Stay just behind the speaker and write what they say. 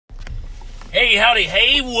Hey, howdy,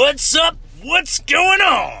 hey, what's up? What's going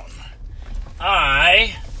on?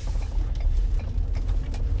 I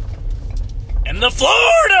am the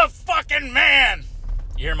Florida fucking man.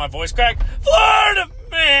 You hear my voice crack? Florida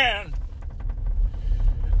man.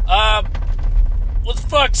 What the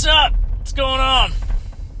fuck's up? What's going on?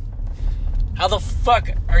 How the fuck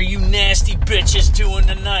are you nasty bitches doing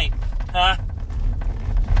tonight? Huh?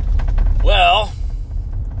 Well,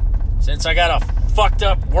 since I got a fucked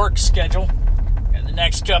up work schedule and the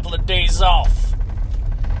next couple of days off,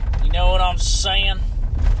 you know what I'm saying?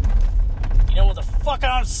 You know what the fuck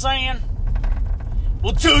I'm saying?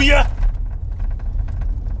 Well, do ya?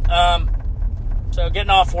 So getting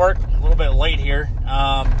off work a little bit late here.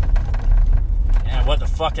 And what the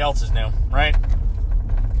fuck else is new, right?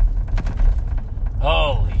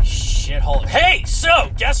 Holy shit, hey,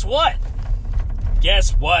 so, guess what?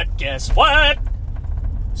 Guess what?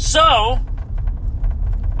 So,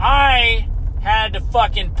 I had to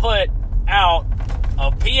fucking put out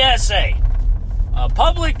a PSA, a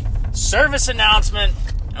public service announcement,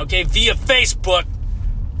 okay, via Facebook,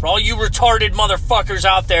 for all you retarded motherfuckers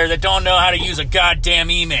out there that don't know how to use a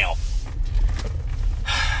goddamn email.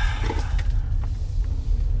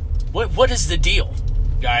 What is the deal,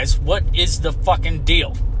 guys? What is the fucking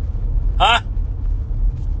deal? Huh?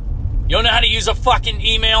 You don't know how to use a fucking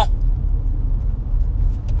email?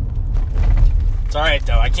 It's alright,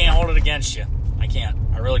 though. I can't hold it against you. I can't.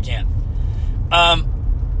 I really can't. On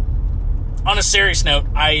a serious note,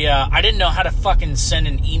 I didn't know how to fucking send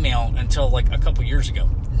an email until, like, a couple years ago.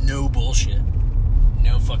 No bullshit.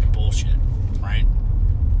 No fucking bullshit. Right?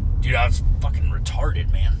 Dude, I was fucking retarded,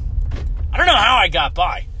 man. I don't know how I got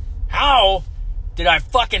by. How did I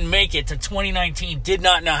fucking make it to 2019, did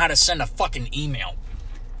not know how to send a fucking email?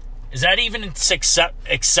 Is that even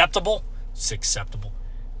acceptable? It's acceptable.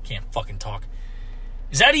 Can't fucking talk.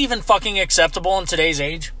 Is that even fucking acceptable in today's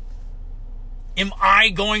age? Am I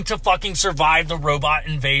going to fucking survive the robot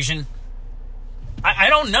invasion? I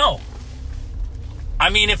don't know. I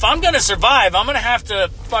mean, if I'm going to survive, I'm going to have to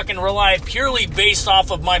fucking rely purely based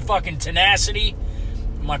off of my fucking tenacity,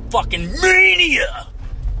 my fucking mania,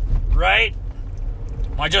 right?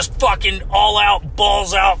 My just fucking all-out,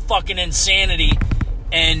 balls-out fucking insanity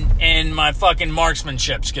and my fucking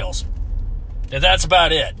marksmanship skills. That's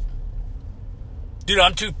about it. Dude,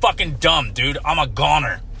 I'm too fucking dumb, dude. I'm a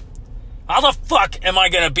goner. How the fuck am I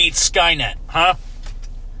gonna beat Skynet, huh?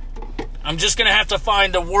 I'm just gonna have to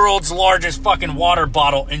find the world's largest fucking water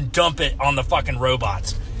bottle and dump it on the fucking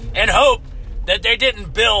robots. And hope that they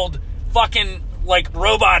didn't build fucking, like,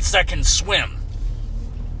 robots that can swim.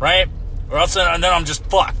 Right? Or else then I'm just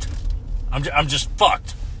fucked. I'm just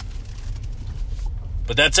fucked.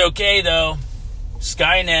 But that's okay, though.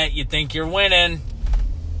 Skynet, you think you're winning.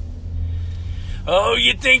 Oh,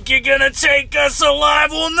 you think you're gonna take us alive?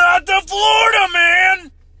 Well, not the Florida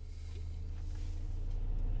man!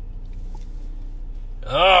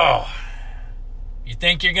 Oh. You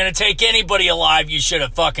think you're gonna take anybody alive? You should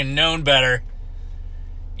have fucking known better.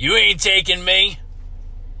 You ain't taking me.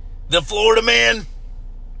 The Florida man?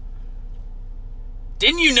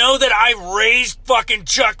 Didn't you know that I raised fucking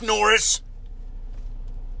Chuck Norris?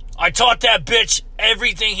 I taught that bitch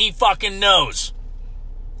everything he fucking knows.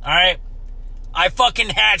 Alright? I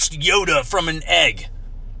fucking hatched Yoda from an egg.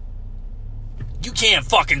 You can't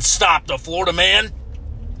fucking stop the Florida man.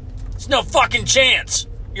 There's no fucking chance.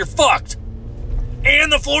 You're fucked. And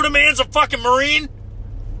the Florida man's a fucking Marine?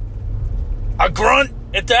 A grunt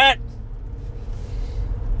at that?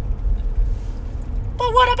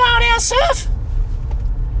 But what about SF?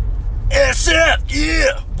 SF,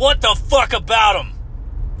 yeah. What the fuck about them?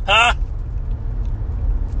 Huh?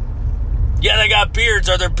 Yeah, they got beards.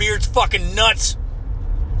 Are their beards fucking nuts?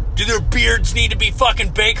 Do their beards need to be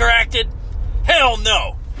fucking Baker acted? Hell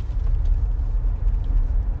no.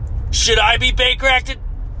 Should I be Baker acted?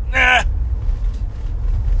 Nah.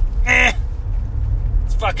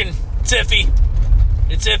 It's fucking, it's iffy.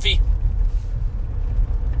 It's iffy.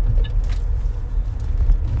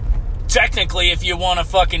 Technically, if you want to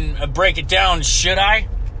fucking break it down, should I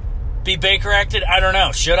be Baker acted? I don't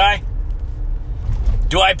know. Should I?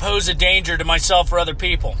 Do I pose a danger to myself or other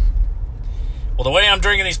people? Well, the way I'm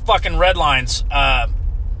drinking these fucking red lines, I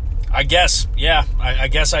guess, yeah, I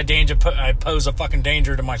guess I pose a fucking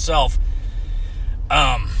danger to myself.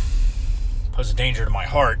 Pose a danger to my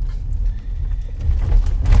heart.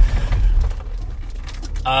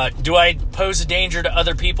 Do I pose a danger to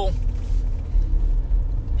other people?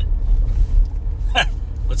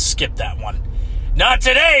 Let's skip that one. Not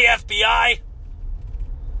today, FBI!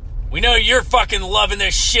 We know you're fucking loving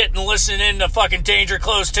this shit and listening to fucking Danger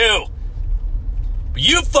Close too. But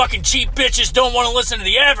you fucking cheap bitches don't want to listen to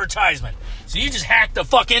the advertisement. So you just hack the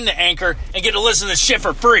fuck into Anchor and get to listen to this shit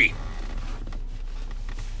for free.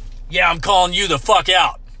 Yeah, I'm calling you the fuck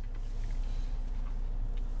out.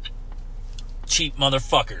 Cheap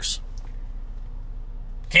motherfuckers.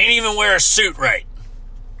 Can't even wear a suit right.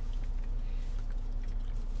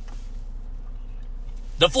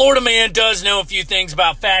 The Florida man does know a few things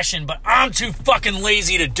about fashion, but I'm too fucking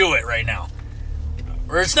lazy to do it right now.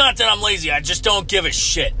 Or it's not that I'm lazy, I just don't give a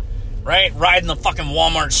shit. Right? Riding the fucking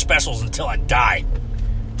Walmart specials until I die.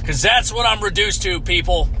 Because that's what I'm reduced to,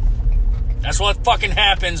 people. That's what fucking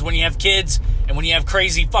happens when you have kids and when you have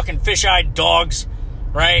crazy fucking fish-eyed dogs,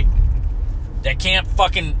 right? That can't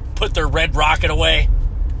fucking put their red rocket away.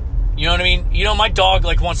 You know what I mean? You know, my dog,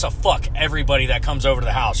 like, wants to fuck everybody that comes over to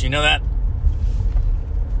the house. You know that?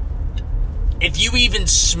 If you even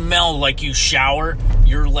smell like you shower,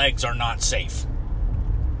 your legs are not safe.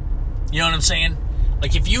 You know what I'm saying?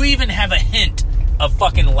 Like, if you even have a hint of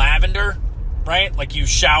fucking lavender, right? Like you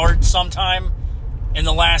showered sometime in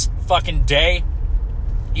the last fucking day,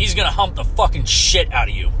 he's gonna hump the fucking shit out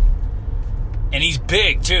of you. And he's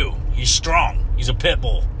big, too. He's strong. He's a pit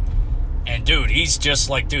bull. And, dude, he's just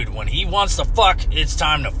like, dude, when he wants to fuck, it's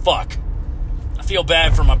time to fuck. I feel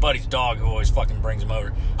bad for my buddy's dog who always fucking brings him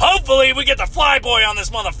over. Hopefully we get the flyboy on this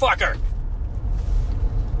motherfucker.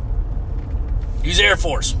 He's Air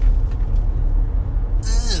Force.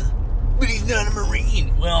 But he's not a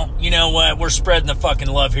Marine. Well, you know what? We're spreading the fucking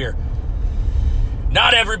love here.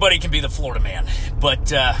 Not everybody can be the Florida man. But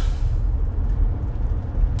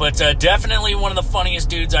definitely one of the funniest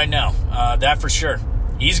dudes I know. That for sure.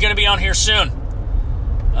 He's going to be on here soon.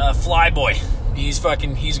 Flyboy. He's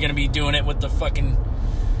going to be doing it with the Florida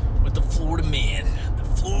man. The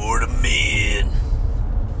Florida man.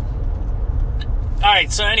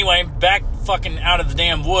 Alright, so anyway, back fucking out of the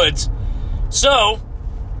damn woods. So,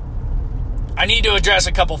 I need to address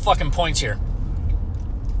a couple fucking points here.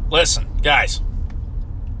 Listen, guys.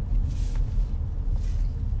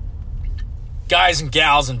 Guys and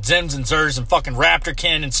gals and Zims and Zers and fucking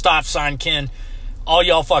Raptorkin and Stop Sign Kin, all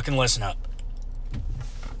y'all fucking listen up.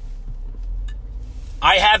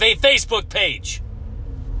 I have a Facebook page.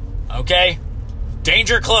 Okay?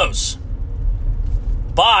 Danger Close.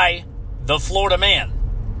 By the Florida Man.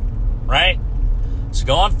 Right? So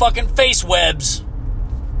go on fucking FaceWebs.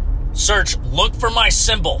 Search, look for my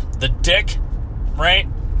symbol. The dick. Right?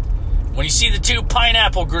 When you see the two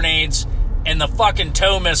pineapple grenades and the fucking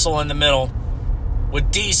tow missile in the middle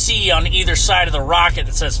with DC on either side of the rocket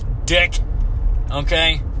that says dick.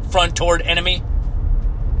 Okay? Front toward enemy.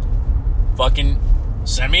 Fucking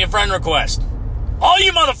send me a friend request. All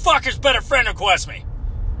you motherfuckers better friend request me.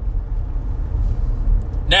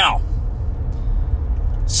 Now,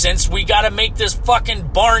 since we gotta make this fucking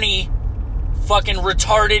Barney fucking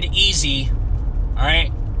retarded easy,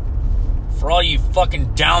 alright? For all you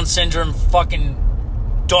fucking Down syndrome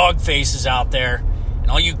fucking dog faces out there, and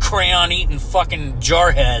all you crayon eating fucking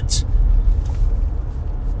jarheads,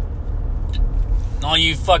 and all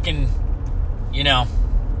you fucking, you know,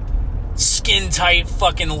 skin tight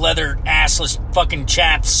fucking leather assless fucking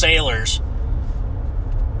chapped sailors.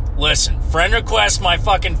 Listen, friend request my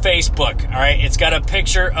fucking Facebook, alright? It's got a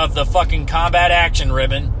picture of the fucking combat action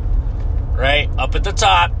ribbon, right? Up at the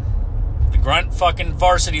top. The grunt fucking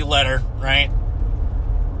varsity letter, right?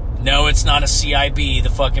 No, it's not a CIB, the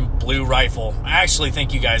fucking blue rifle. I actually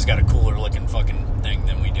think you guys got a cooler looking fucking thing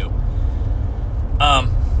than we do.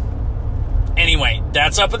 Anyway,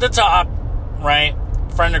 that's up at the top, right?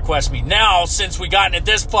 Friend request me. Now, since we gotten it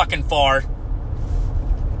this fucking far,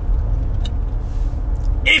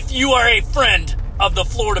 if you are a friend of the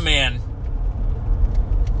Florida Man,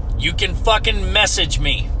 you can fucking message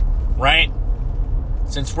me, right?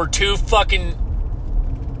 Since we're too fucking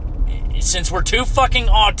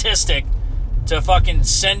autistic to fucking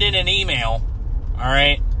send in an email,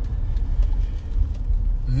 alright?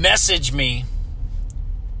 Message me,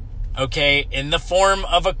 okay, in the form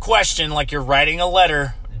of a question, like you're writing a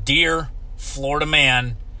letter, Dear Florida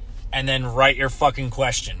Man, and then write your fucking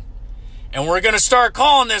question. And we're going to start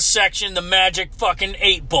calling this section the Magic fucking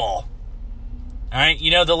 8-Ball. Alright? You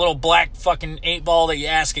know the little black fucking 8-ball that you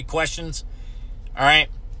ask it questions? Alright?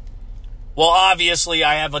 Well, obviously,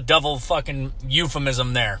 I have a double fucking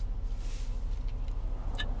euphemism there.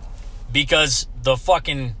 Because the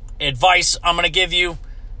fucking advice I'm going to give you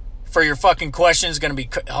for your fucking question is going to be...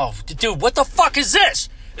 Oh, dude, what the fuck is this?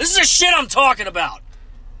 This is the shit I'm talking about.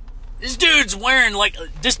 This dude's wearing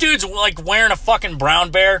wearing a fucking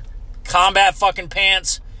brown bear, combat fucking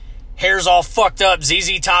pants, hair's all fucked up,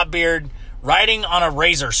 ZZ Top beard, riding on a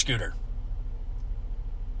Razor scooter.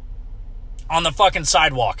 on the fucking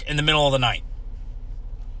sidewalk in the middle of the night.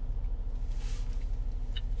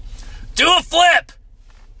 Do a flip!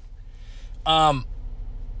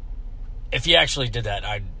 If you actually did that,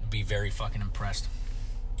 I'd be very fucking impressed.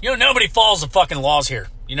 You know, nobody follows the fucking laws here.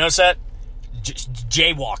 You notice that?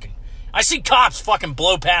 Jaywalking. I see cops fucking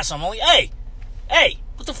blow past them. I'm like, hey,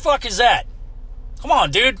 what the fuck is that? Come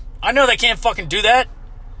on, dude. I know they can't fucking do that.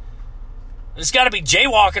 It's gotta be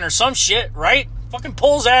jaywalking or some shit, right? Fucking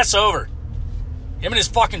pull his ass over. Him and his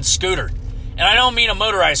fucking scooter. And I don't mean a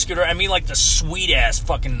motorized scooter. I mean like the sweet ass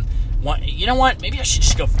fucking one. You know what? Maybe I should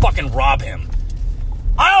just go fucking rob him.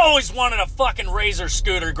 I always wanted a fucking Razor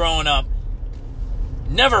scooter growing up.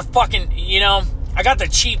 Never fucking, you know, I got the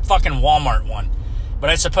cheap fucking Walmart one. But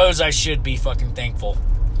I suppose I should be fucking thankful.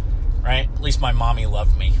 Right? At least my mommy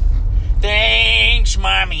loved me. Thanks,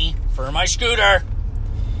 mommy, for my scooter.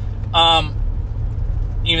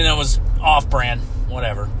 Even though it was off-brand,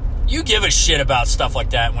 whatever. You give a shit about stuff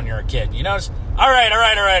like that when you're a kid. You notice? All right.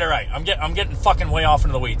 I'm getting fucking way off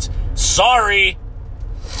into the weeds. Sorry.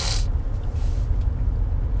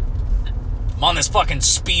 I'm on this fucking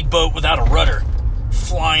speedboat without a rudder,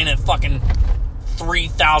 flying at fucking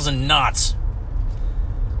 3,000 knots.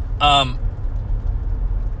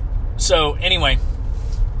 So anyway,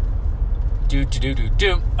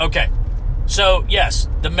 okay. So yes,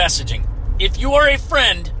 the messaging. If you are a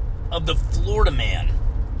friend of the Florida Man,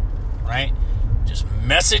 right? Just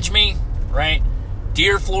message me, right?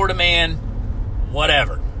 Dear Florida Man,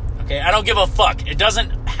 whatever. Okay, I don't give a fuck. It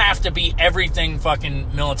doesn't have to be everything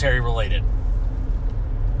fucking military related.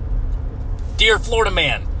 Dear Florida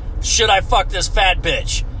Man, should I fuck this fat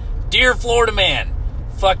bitch? Dear Florida Man,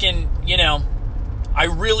 fucking, you know, I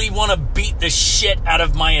really want to beat the shit out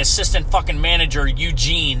of my assistant fucking manager,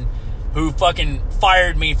 Eugene, who fucking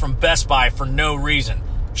fired me from Best Buy for no reason.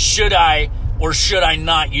 Should I or should I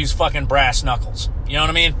not use fucking brass knuckles? You know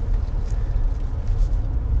what I mean?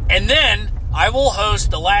 And then I will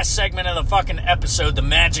host the last segment of the fucking episode, the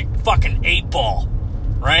Magic fucking 8-Ball.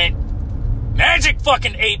 Right? Magic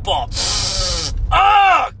fucking 8-Ball.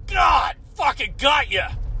 Oh, God. Fucking got ya.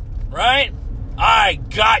 Right? I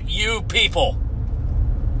got you people.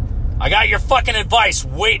 I got your fucking advice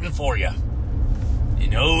waiting for you.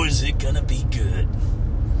 And oh, is it gonna be good?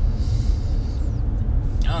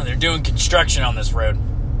 Oh, they're doing construction on this road.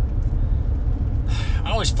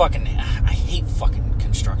 I hate fucking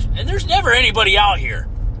construction. And there's never anybody out here.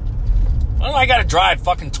 Why do I gotta drive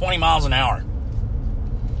fucking 20 miles an hour?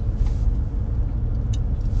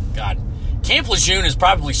 God. Camp Lejeune is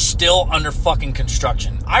probably still under fucking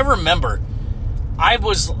construction. I remember, I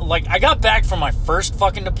got back from my first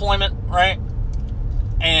fucking deployment, right?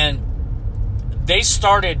 And they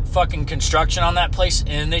started fucking construction on that place,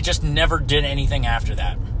 and they just never did anything after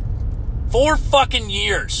that. 4 fucking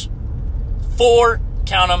years. 4,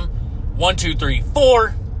 count them. 1, 2, 3,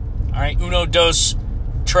 4. All right, uno, dos,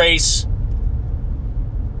 tres,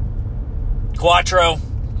 cuatro.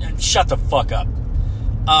 Shut the fuck up.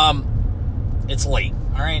 It's late,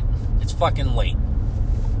 all right? It's fucking late.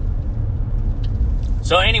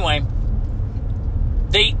 So anyway,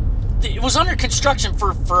 it was under construction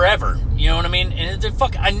for forever. You know what I mean? And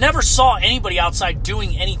I never saw anybody outside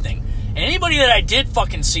doing anything. And anybody that I did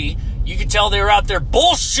fucking see, you could tell they were out there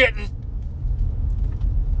bullshitting.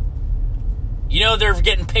 You know they're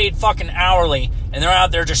getting paid fucking hourly, and they're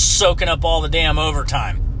out there just soaking up all the damn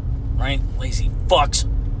overtime. Right? Lazy fucks.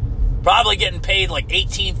 Probably getting paid like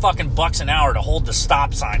 18 fucking bucks an hour to hold the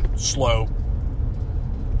stop sign slow.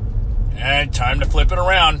 And time to flip it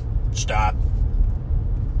around. Stop.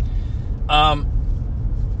 How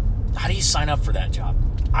do you sign up for that job?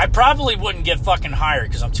 I probably wouldn't get fucking hired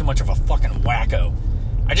because I'm too much of a fucking wacko.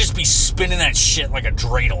 I'd just be spinning that shit like a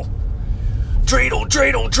dreidel.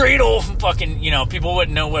 Dreidel. Fucking, you know, people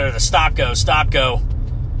wouldn't know where the stop go.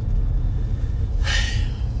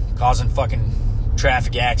 Causing fucking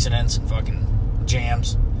traffic accidents and fucking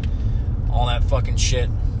jams. All that fucking shit.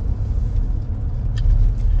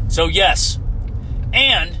 So yes,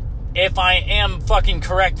 and if I am fucking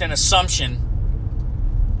correct in assumption,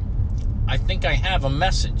 I think I have a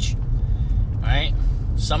message. Alright?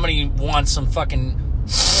 Somebody wants some fucking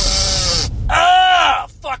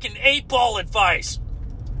fucking 8-Ball advice.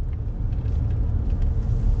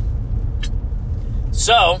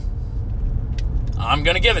 So I'm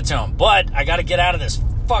gonna give it to him, but I gotta get out of this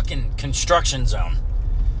fucking construction zone.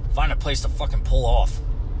 Find a place to fucking pull off.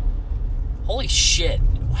 Holy shit.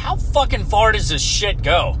 How fucking far does this shit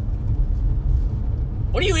go?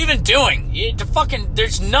 What are you even doing?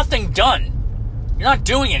 There's nothing done. You're not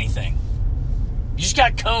doing anything. You just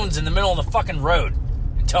got cones in the middle of the fucking road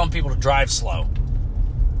and telling people to drive slow.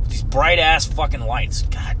 What these bright ass fucking lights.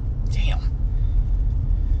 God damn.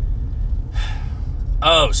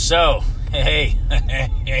 Oh, so hey.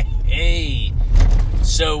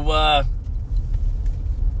 So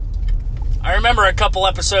I remember a couple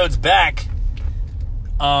episodes back,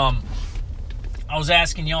 I was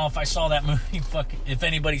asking y'all if I saw that movie, if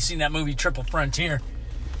anybody's seen that movie, Triple Frontier.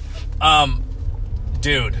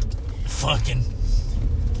 Dude, fucking.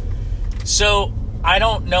 So, I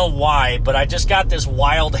don't know why, but I just got this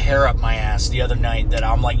wild hair up my ass the other night that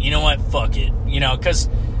I'm like, you know what, fuck it. You know, because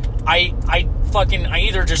I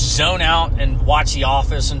either just zone out and watch The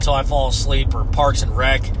Office until I fall asleep, or Parks and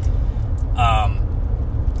Rec.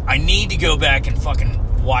 I need to go back and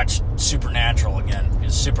fucking watch Supernatural again,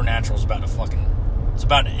 because Supernatural's about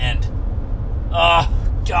to end. Oh,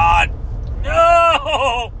 God.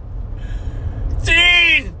 No!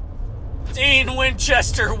 Dean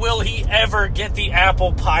Winchester, will he ever get the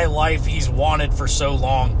apple pie life he's wanted for so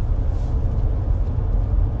long?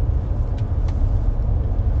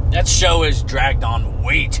 That show is dragged on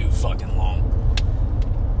way too fucking long.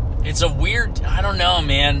 It's a weird, I don't know,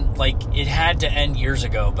 man. Like, it had to end years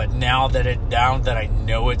ago, but now that I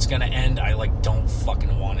know it's gonna end, I like don't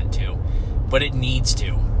fucking want it to. But it needs to.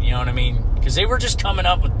 You know what I mean? Because they were just coming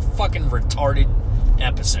up with fucking retarded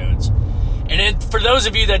episodes. And for those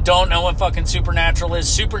of you that don't know what fucking Supernatural is,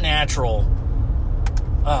 Supernatural,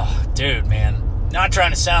 oh, dude, man, not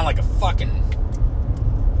trying to sound like a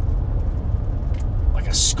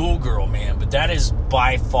schoolgirl, man, but that is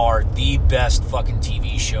by far the best fucking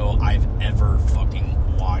TV show I've ever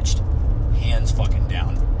fucking watched, hands fucking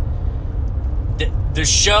down. The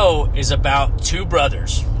show is about two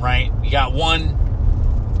brothers, right? You got one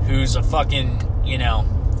who's a fucking, you know,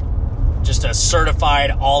 just a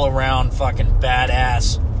certified all-around fucking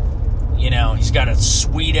badass. You know, he's got a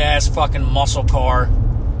sweet-ass fucking muscle car.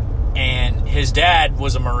 And his dad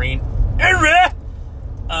was a Marine.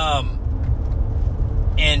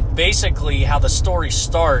 And basically how the story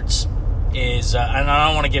starts is, and I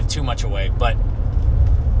don't want to give too much away, but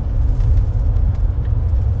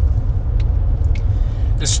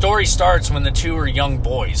the story starts when the two are young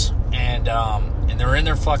boys, and they're in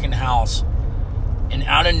their fucking house, and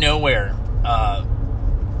out of nowhere, a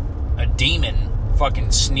demon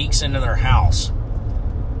fucking sneaks into their house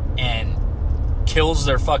and kills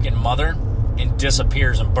their fucking mother and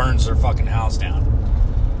disappears and burns their fucking house down.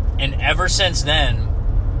 And ever since then,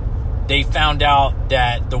 they found out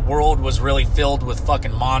that the world was really filled with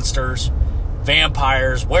fucking monsters,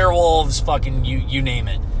 vampires, werewolves, fucking you name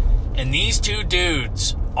it. And these two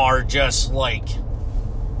dudes are just like,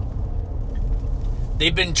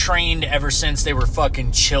 they've been trained ever since they were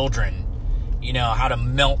fucking children. You know, how to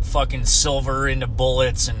melt fucking silver into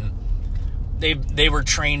bullets, and they were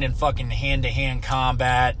trained in fucking hand-to-hand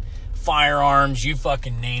combat, firearms, you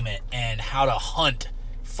fucking name it, and how to hunt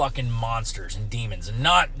fucking monsters and demons. And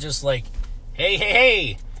not just like,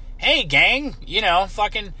 hey, gang, you know,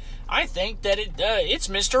 fucking, I think that it's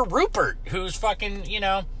Mr. Rupert who's fucking, you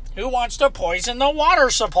know, who wants to poison the water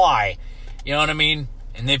supply. You know what I mean?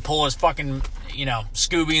 And they pull his fucking, you know,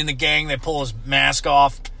 Scooby and the gang, they pull his mask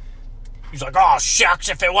off. He's like, oh, shucks,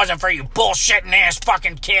 if it wasn't for you bullshitting ass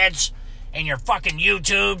fucking kids and your fucking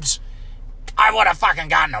YouTubes, I would have fucking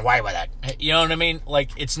gotten away with it. You know what I mean?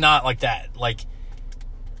 Like, it's not like that. Like,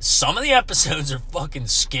 some of the episodes are fucking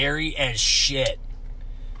scary as shit.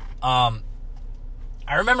 I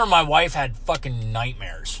remember my wife had fucking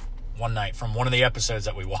nightmares one night from one of the episodes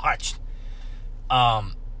that we watched.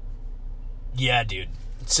 Yeah, dude.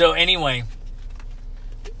 So anyway,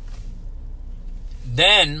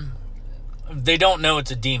 then they don't know it's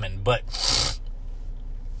a demon, but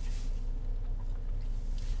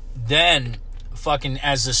then fucking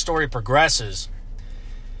as the story progresses,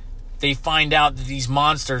 they find out that these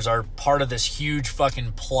monsters are part of this huge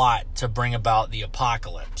fucking plot to bring about the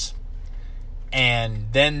apocalypse. And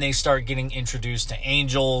then they start getting introduced to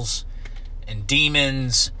angels and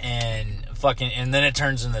demons and fucking, and then it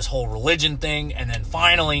turns in this whole religion thing. And then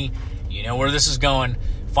finally, you know where this is going,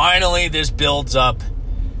 finally this builds up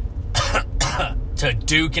to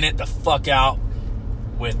duking it the fuck out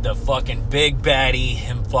with the fucking big baddie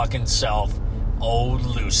him fucking self, old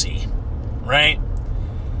Lucy, right?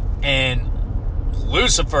 And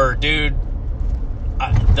Lucifer, dude,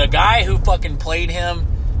 the guy who fucking played him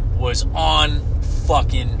was on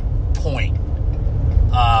fucking point.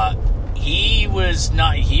 He was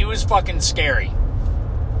fucking scary.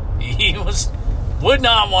 He would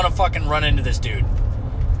not want to fucking run into this dude.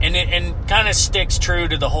 And kind of sticks true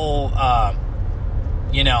to the whole,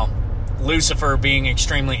 you know, Lucifer being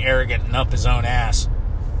extremely arrogant and up his own ass.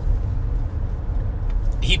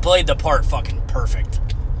 He played the part fucking perfect.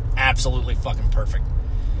 absolutely fucking perfect.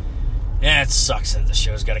 Yeah, it sucks that the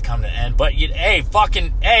show's got to come to an end. But,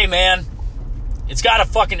 hey, man. It's got to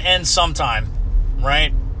fucking end sometime,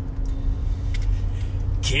 right?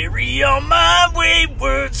 Carry on my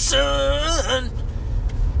wayward son.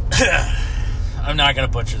 I'm not going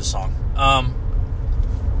to butcher the song.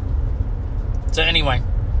 So anyway.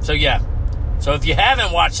 So, yeah. So if you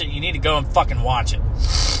haven't watched it, you need to go and fucking watch it.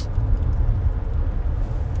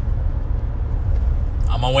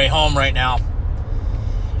 On my way home right now.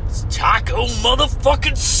 It's taco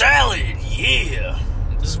motherfucking salad. Yeah.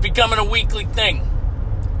 This is becoming a weekly thing.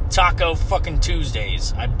 Taco fucking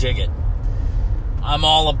Tuesdays. I dig it. I'm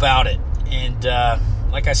all about it. And,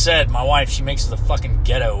 like I said, my wife, she makes it the fucking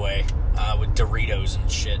ghetto way. With Doritos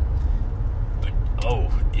and shit. But,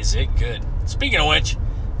 oh, is it good. Speaking of which,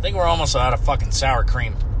 I think we're almost out of fucking sour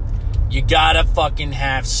cream. You gotta fucking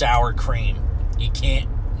have sour cream. You can't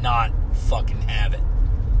not fucking have it.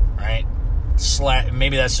 Right?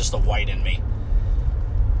 Maybe that's just the white in me.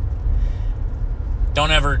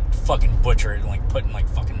 Don't ever fucking butcher it and like putting like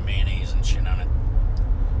fucking mayonnaise and shit on it.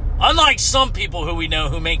 Unlike some people who we know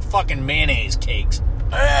who make fucking mayonnaise cakes.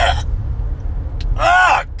 Ugh.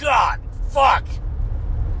 Oh, God. Fuck.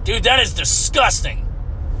 Dude, that is disgusting.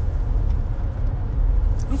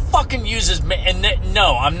 Who fucking uses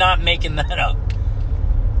no, I'm not making that up.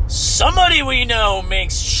 Somebody we know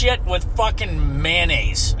makes shit with fucking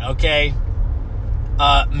mayonnaise, okay?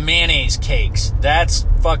 Mayonnaise cakes. That's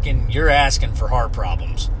fucking, you're asking for heart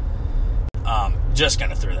problems. Just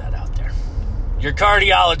gonna throw that out there. Your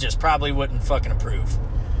cardiologist probably wouldn't fucking approve.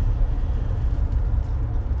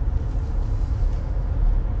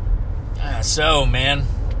 So, man.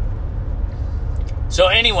 So,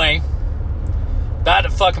 anyway, about to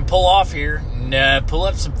fucking pull off here and pull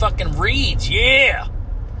up some fucking reads. Yeah!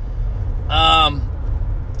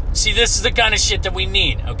 See, this is the kind of shit that we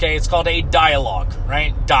need, okay? It's called a dialogue,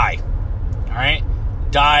 right? Alright?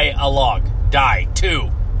 Dialogue.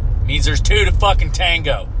 Two. Means there's two to fucking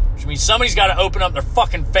tango. Which means somebody's got to open up their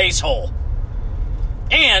fucking face hole.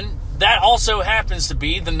 And that also happens to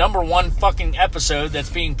be the number one fucking episode that's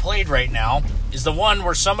being played right now is the one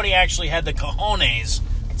where somebody actually had the cojones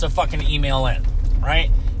to fucking email in, right?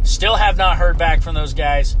 Still have not heard back from those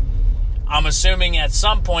guys. I'm assuming at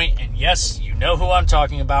some point, and yes, you know who I'm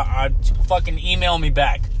talking about, fucking email me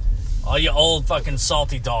back. All you old fucking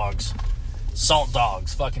salty dogs. Salt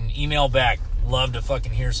dogs. Fucking email back. Love to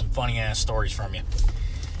fucking hear some funny ass stories from you.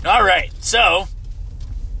 Alright, so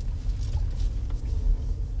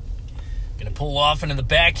gonna pull off into the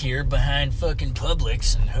back here behind fucking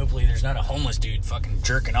Publix, and hopefully there's not a homeless dude fucking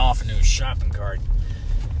jerking off into his shopping cart.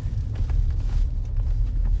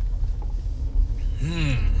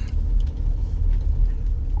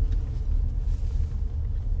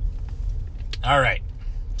 Alright,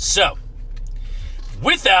 so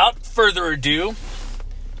without further ado,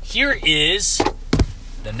 here is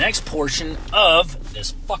the next portion of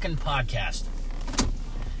this fucking podcast.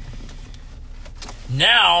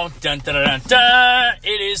 Now, dun dun dun dun, dun,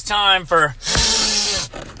 it is time for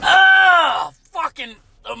fucking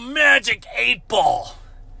the magic 8-ball.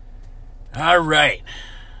 All right,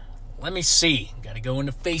 let me see. Got to go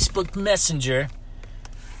into Facebook Messenger.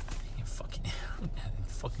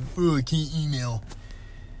 I can't email.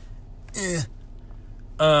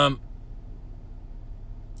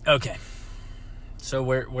 Okay. So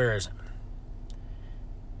where is it?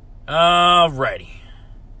 Alrighty.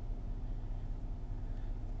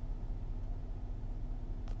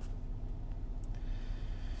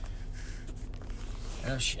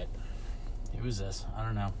 Oh shit. Who is this? I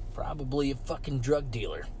don't know. Probably a fucking drug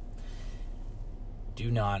dealer.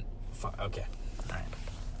 Do not. Okay. Alright.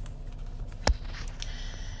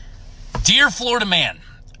 Dear Florida man,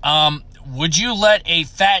 would you let a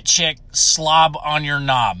fat chick slob on your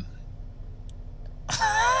knob?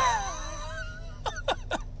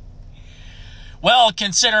 Well,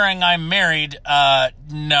 considering I'm married,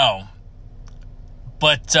 no.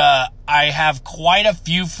 But I have quite a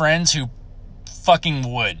few friends who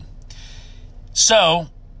fucking would. So,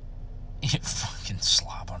 you fucking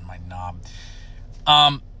slob on my knob.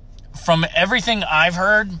 From everything I've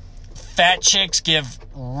heard, fat chicks give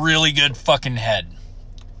really good fucking head.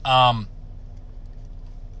 I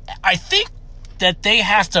think that they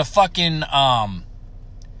have to fucking,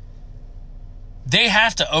 they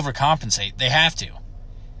have to overcompensate. They have to.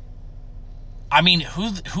 I mean,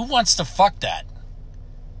 who wants to fuck that?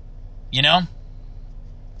 You know?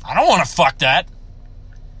 I don't want to fuck that.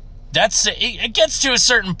 It gets to a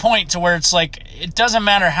certain point to where it's like, it doesn't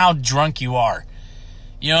matter how drunk you are.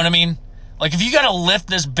 You know what I mean? Like, if you gotta lift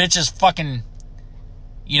this bitch's fucking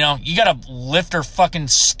You know, you gotta lift her fucking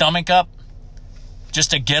stomach up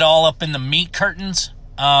just to get all up in the meat curtains.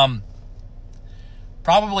 Probably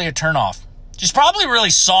a turnoff. She's probably really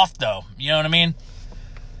soft, though. You know what I mean?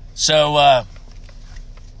 So, oh,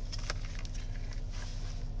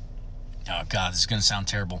 God, this is going to sound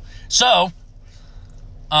terrible. So,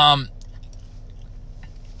 I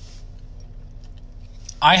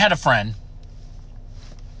had a friend.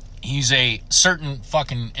 He's a certain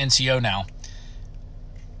fucking NCO now.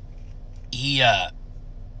 He, or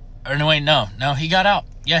no, wait, no, he got out.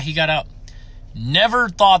 Yeah, he got out. Never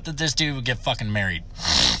thought that this dude would get fucking married.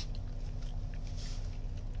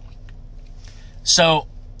 So,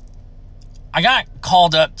 I got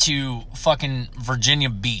called up to fucking Virginia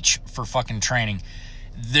Beach for fucking training.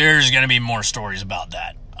 There's going to be more stories about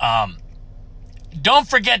that. Don't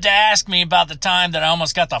forget to ask me about the time that I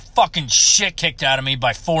almost got the fucking shit kicked out of me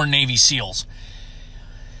by 4 Navy SEALs.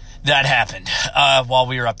 That happened while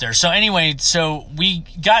we were up there. So anyway, so we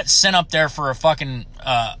got sent up there for a fucking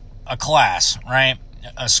a class, right?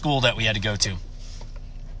 A school that we had to go to.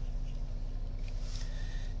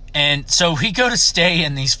 And so we go to stay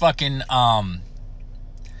in these fucking,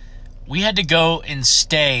 we had to go and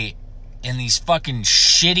stay in these fucking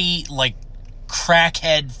shitty, like,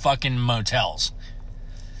 crackhead fucking motels.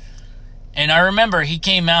 And I remember he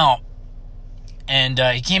came out, and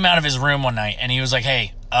he came out of his room one night, and he was like,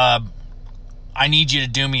 hey, I need you to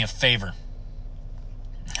do me a favor.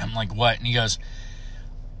 I'm like, what? And he goes,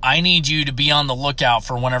 I need you to be on the lookout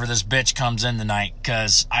for whenever this bitch comes in tonight,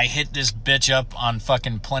 because I hit this bitch up on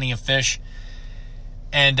fucking Plenty of Fish.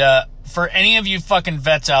 And for any of you fucking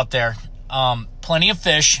vets out there, Plenty of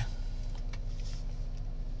Fish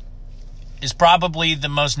is probably the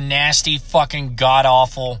most nasty fucking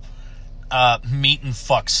god-awful meat and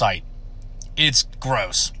fuck site. It's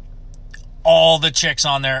gross. All the chicks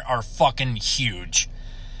on there are fucking huge.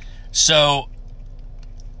 So,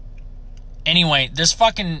 anyway, this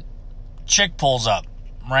fucking chick pulls up,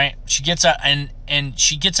 right? She gets out, and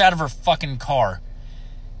she gets out of her fucking car,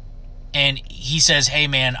 and he says, hey,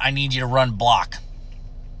 man, I need you to run block.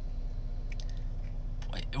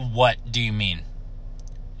 What do you mean?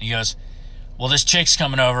 He goes, well, this chick's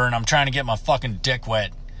coming over, and I'm trying to get my fucking dick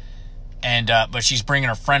wet, and but she's bringing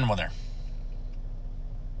her friend with her.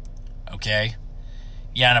 Okay?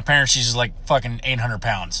 Yeah, and apparently she's like fucking 800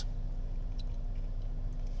 pounds.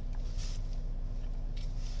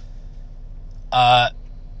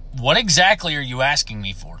 What exactly are you asking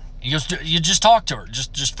me for? He goes, you just talk to her.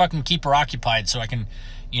 Just fucking keep her occupied so I can,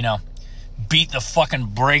 you know, beat the fucking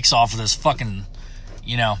brakes off of this fucking,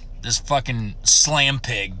 you know, this fucking slam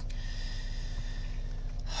pig.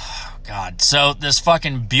 God. So this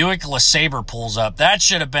fucking Buick LeSabre pulls up. That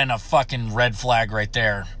should have been a fucking red flag right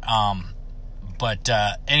there. But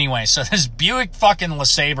anyway, so this Buick fucking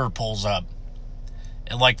LeSabre pulls up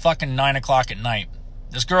at like fucking 9 o'clock at night.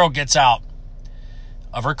 This girl gets out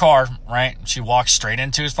of her car, right? She walks straight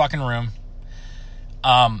into his fucking room.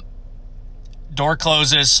 Door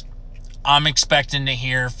closes. I'm expecting to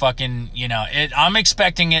hear fucking, you know, I'm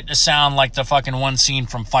expecting it to sound like the fucking one scene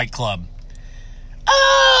from Fight Club.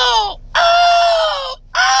 Oh! Oh!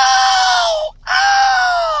 Oh!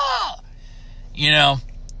 Oh! You know,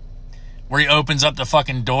 where he opens up the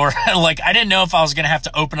fucking door. Like, I didn't know if I was going to have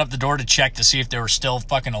to open up the door to check to see if they were still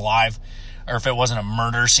fucking alive or if it wasn't a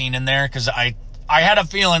murder scene in there, because I had a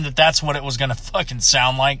feeling that that's what it was going to fucking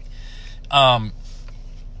sound like. I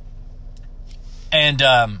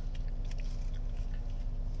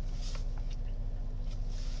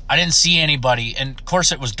didn't see anybody, and of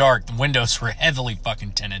course it was dark. The windows were heavily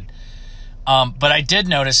fucking tinted. But I did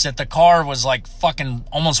notice that the car was like fucking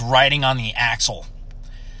almost riding on the axle.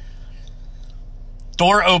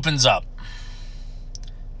 Door opens up.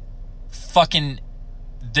 Fucking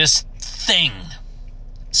this thing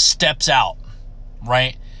steps out,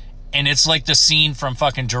 right? And it's like the scene from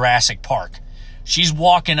fucking Jurassic Park. She's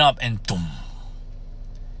walking up and boom.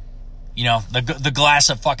 You know, the glass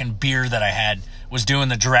of fucking beer that I had was doing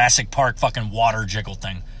the Jurassic Park fucking water jiggle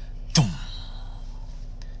thing. Doom.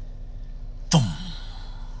 Doom.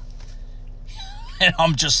 And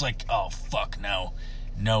I'm just like, oh, fuck, no.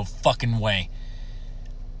 No fucking way.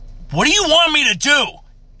 What do you want me to do?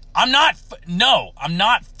 I'm not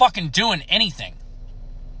fucking doing anything.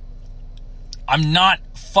 I'm not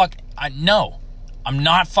fucking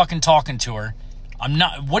talking to her.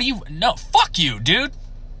 No, fuck you, dude.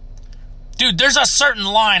 Dude, there's a certain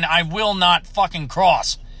line I will not fucking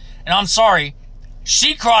cross. And I'm sorry,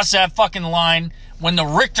 she crossed that fucking line when the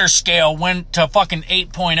Richter scale went to fucking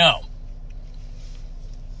 8.0.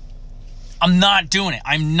 I'm not doing it.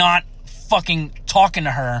 I'm not fucking talking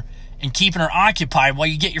to her and keeping her occupied while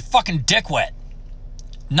you get your fucking dick wet.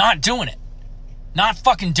 Not doing it. Not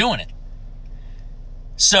fucking doing it.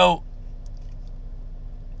 So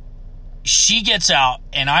she gets out,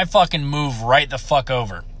 and I fucking move right the fuck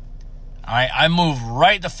over. Alright, I move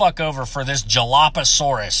right the fuck over for this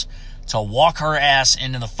Jalapasaurus to walk her ass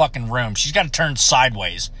into the fucking room. She's got to turn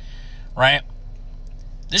sideways, right?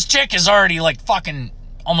 This chick is already like fucking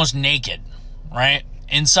almost naked, right?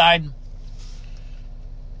 Inside.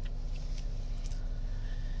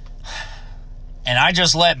 And I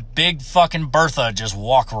just let big fucking Bertha just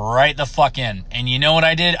walk right the fuck in. And you know what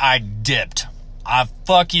I did? I dipped.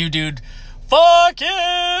 Fuck you, dude. Fuck you!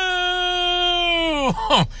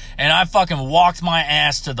 And I fucking walked my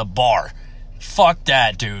ass to the bar. Fuck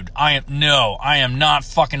that, dude. I am not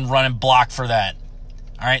fucking running block for that.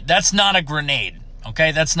 Alright? That's not a grenade.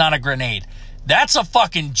 Okay? That's not a grenade. That's a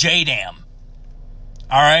fucking JDAM.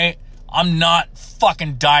 Alright? I'm not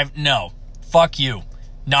fucking no. Fuck you.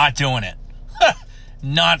 Not doing it.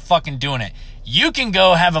 Not fucking doing it. You can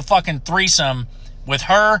go have a fucking threesome with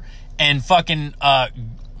her and fucking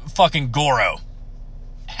Goro.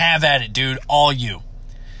 Have at it, dude. All you.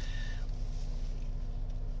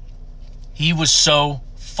 He was so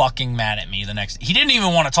fucking mad at me the next... He didn't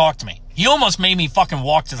even want to talk to me. He almost made me fucking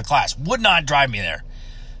walk to the class. Would not drive me there.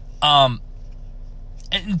 And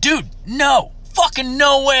dude, no. Fucking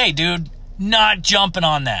no way, dude. Not jumping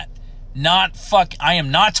on that. I am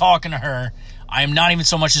not talking to her. I am not even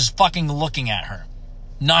so much as fucking looking at her.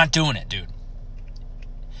 Not doing it, dude.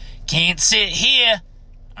 Can't sit here.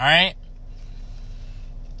 Alright?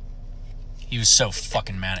 He was so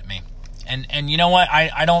fucking mad at me. And you know what?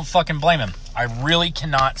 I don't fucking blame him. I really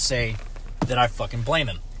cannot say that I fucking blame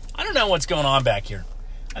him. I don't know what's going on back here.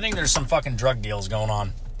 I think there's some fucking drug deals going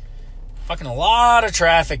on. Fucking a lot of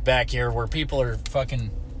traffic back here where people are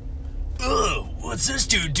fucking... Ugh, what's this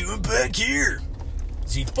dude doing back here?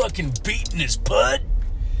 Is he fucking beating his butt?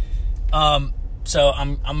 So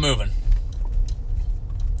I'm moving.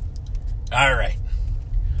 Alright.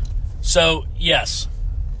 So, yes.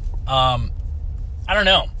 I don't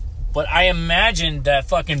know. But I imagine that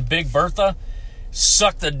fucking Big Bertha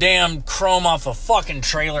sucked the damn chrome off a fucking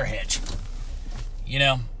trailer hitch. You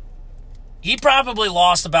know? He probably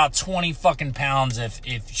lost about 20 fucking pounds if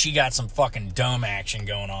she got some fucking dome action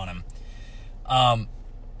going on him.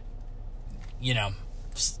 You know,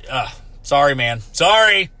 sorry, man.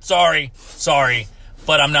 Sorry.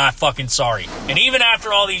 But I'm not fucking sorry. And even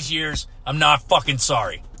after all these years, I'm not fucking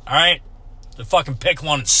sorry. Alright? So fucking pick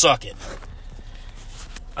one and suck it.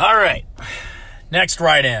 Alright. Next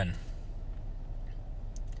write-in.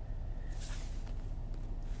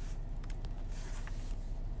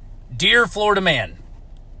 Dear Florida Man,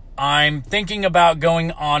 I'm thinking about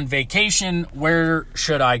going on vacation. Where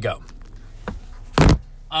should I go?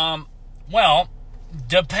 Well,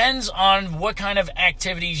 depends on what kind of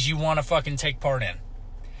activities you want to fucking take part in.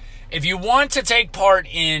 If you want to take part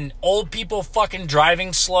in old people fucking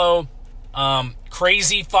driving slow,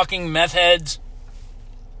 crazy fucking meth heads,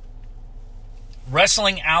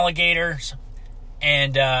 wrestling alligators,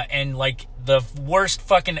 and like the worst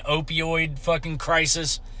fucking opioid fucking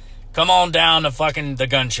crisis, come on down to fucking the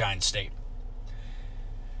Gunshine State.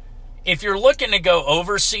 If you're looking to go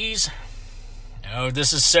overseas, oh,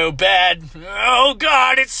 this is so bad. Oh,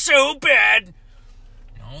 God, it's so bad.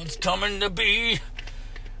 Oh, it's coming to be.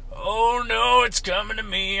 Oh, no, it's coming to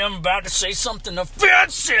me. I'm about to say something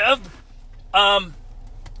offensive.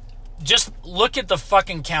 Just look at the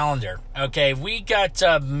fucking calendar, okay? We got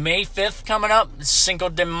May 5th coming up, Cinco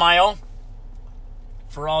de Mayo.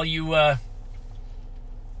 For all you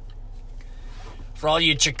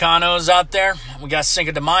Chicanos out there, we got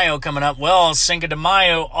Cinco de Mayo coming up. Well, Cinco de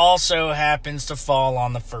Mayo also happens to fall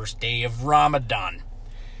on the first day of Ramadan.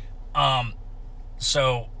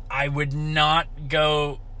 So I would not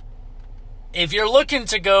go... If you're looking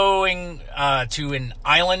to going to an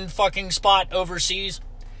island fucking spot overseas,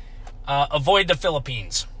 avoid the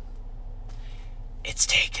Philippines. It's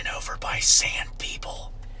taken over by sand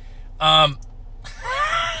people.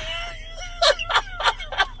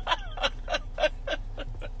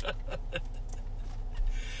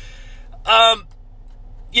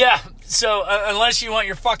 Yeah, so unless you want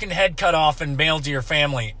your fucking head cut off and mailed to your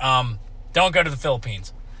family, don't go to the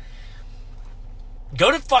Philippines.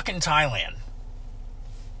 Go to fucking Thailand.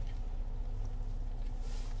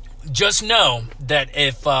 Just know that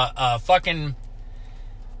if a fucking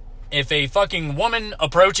woman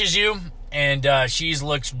approaches you and she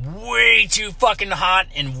looks way too fucking hot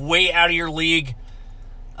and way out of your league,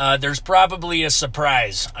 there's probably a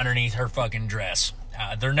surprise underneath her fucking dress.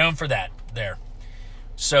 They're known for that there.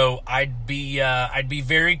 So I'd be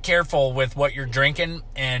very careful with what you're drinking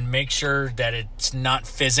and make sure that it's not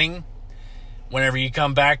fizzing whenever you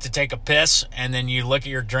come back to take a piss and then you look at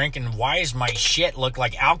your drink and why does my shit look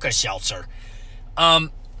like Alka-Seltzer? Oh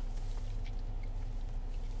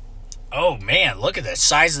man, look at the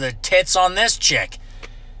size of the tits on this chick.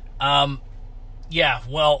 Yeah,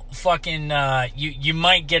 well, fucking, you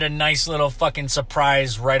might get a nice little fucking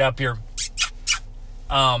surprise right up your,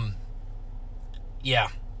 yeah.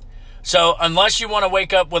 So, unless you want to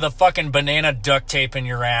wake up with a fucking banana duct tape in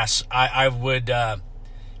your ass, I would,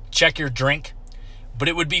 check your drink. But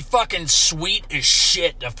it would be fucking sweet as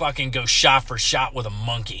shit to fucking go shot for shot with a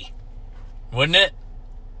monkey. Wouldn't it?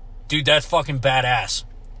 Dude, that's fucking badass.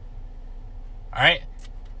 Alright?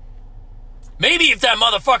 Maybe if that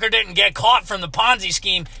motherfucker didn't get caught from the Ponzi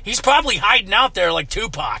scheme, he's probably hiding out there like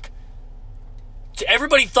Tupac.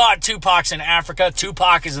 Everybody thought Tupac's in Africa.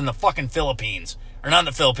 Tupac is in the fucking Philippines. Or not in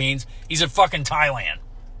the Philippines. He's in fucking Thailand.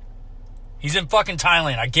 He's in fucking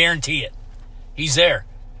Thailand. I guarantee it. He's there.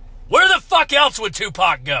 Where the fuck else would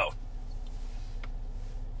Tupac go?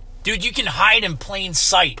 Dude, you can hide in plain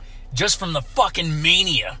sight just from the fucking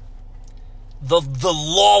mania. The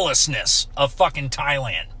lawlessness of fucking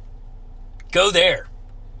Thailand. Go there.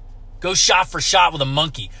 Go shot for shot with a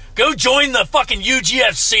monkey. Go join the fucking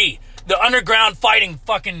UGFC. The underground fighting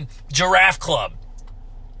fucking giraffe club.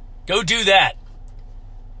 Go do that.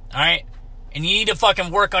 Alright? And you need to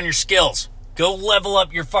fucking work on your skills. Go level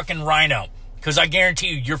up your fucking rhino. Because I guarantee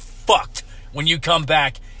you, you're fucked when you come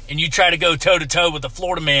back and you try to go toe-to-toe with the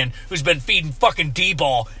Florida man who's been feeding fucking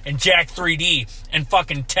D-ball and Jack 3D and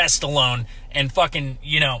fucking Testalone and fucking,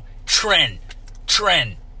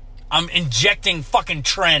 Tren. I'm injecting fucking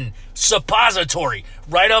Tren suppository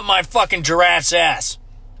right up my fucking giraffe's ass.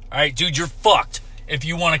 Alright, dude, you're fucked if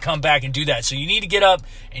you want to come back and do that. So you need to get up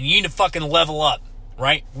and you need to fucking level up,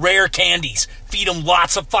 right? Rare candies. Feed them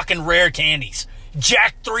lots of fucking rare candies.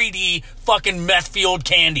 Jack 3D fucking meth-fueled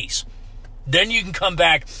candies. Then you can come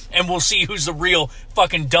back and we'll see who's the real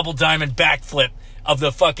fucking double diamond backflip of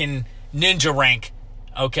the fucking ninja rank.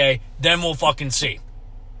 Okay? Then we'll fucking see.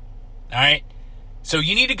 Alright? So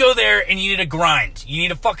you need to go there and you need to grind. You need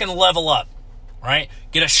to fucking level up. Right?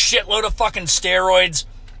 Get a shitload of fucking steroids.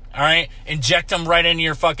 Alright? Inject them right into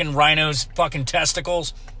your fucking rhino's fucking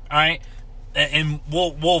testicles. Alright? And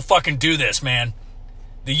we'll fucking do this, man.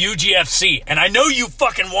 The UGFC. And I know you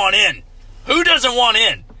fucking want in. Who doesn't want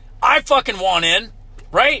in? I fucking want in.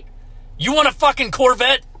 Right? You want a fucking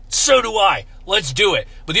Corvette? So do I. Let's do it.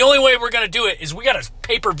 But the only way we're going to do it is we got to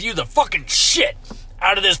pay-per-view the fucking shit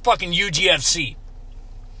out of this fucking UGFC.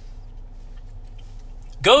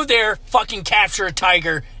 Go there, fucking capture a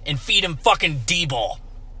tiger, and feed him fucking D-ball.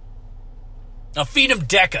 Now feed him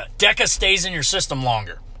Deca. Deca stays in your system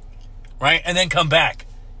longer. Right? And then come back.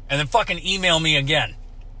 And then fucking email me again.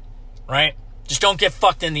 Right? Just don't get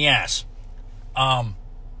fucked in the ass.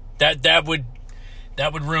 That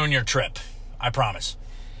would ruin your trip. I promise.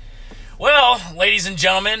 Well, ladies and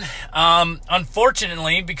gentlemen,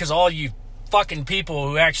 unfortunately, because all you fucking people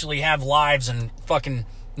who actually have lives and fucking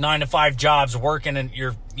 9-to-5 jobs working and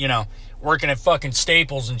you're, working at fucking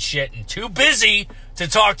Staples and shit and too busy to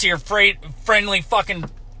talk to your friendly fucking...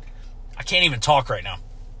 I can't even talk right now.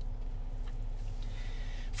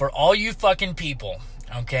 For all you fucking people,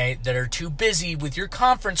 okay, that are too busy with your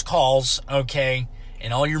conference calls, okay,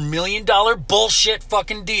 and all your $1 million bullshit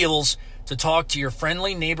fucking deals to talk to your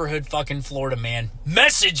friendly neighborhood fucking Florida man,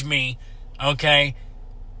 message me, okay?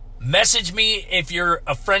 Message me if you're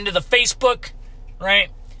a friend of the Facebook, right?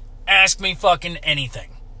 Ask me fucking anything.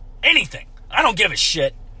 Anything. I don't give a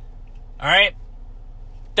shit. Alright?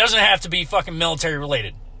 Doesn't have to be fucking military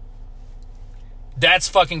related. That's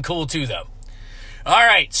fucking cool too, though.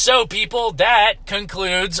 Alright, so people, that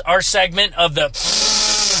concludes our segment of the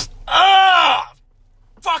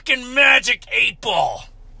fucking magic 8-ball.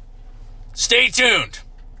 Stay tuned.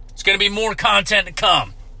 There's gonna be more content to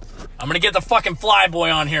come. I'm gonna get the fucking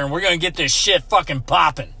Flyboy on here and we're gonna get this shit fucking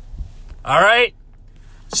popping. Alright?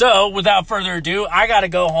 So, without further ado, I gotta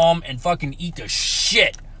go home and fucking eat the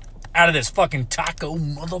shit out of this fucking taco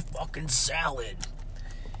motherfucking salad.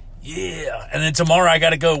 Yeah. And then tomorrow I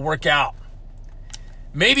gotta go work out.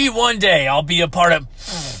 Maybe one day I'll be a part of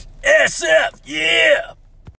SF. Yeah.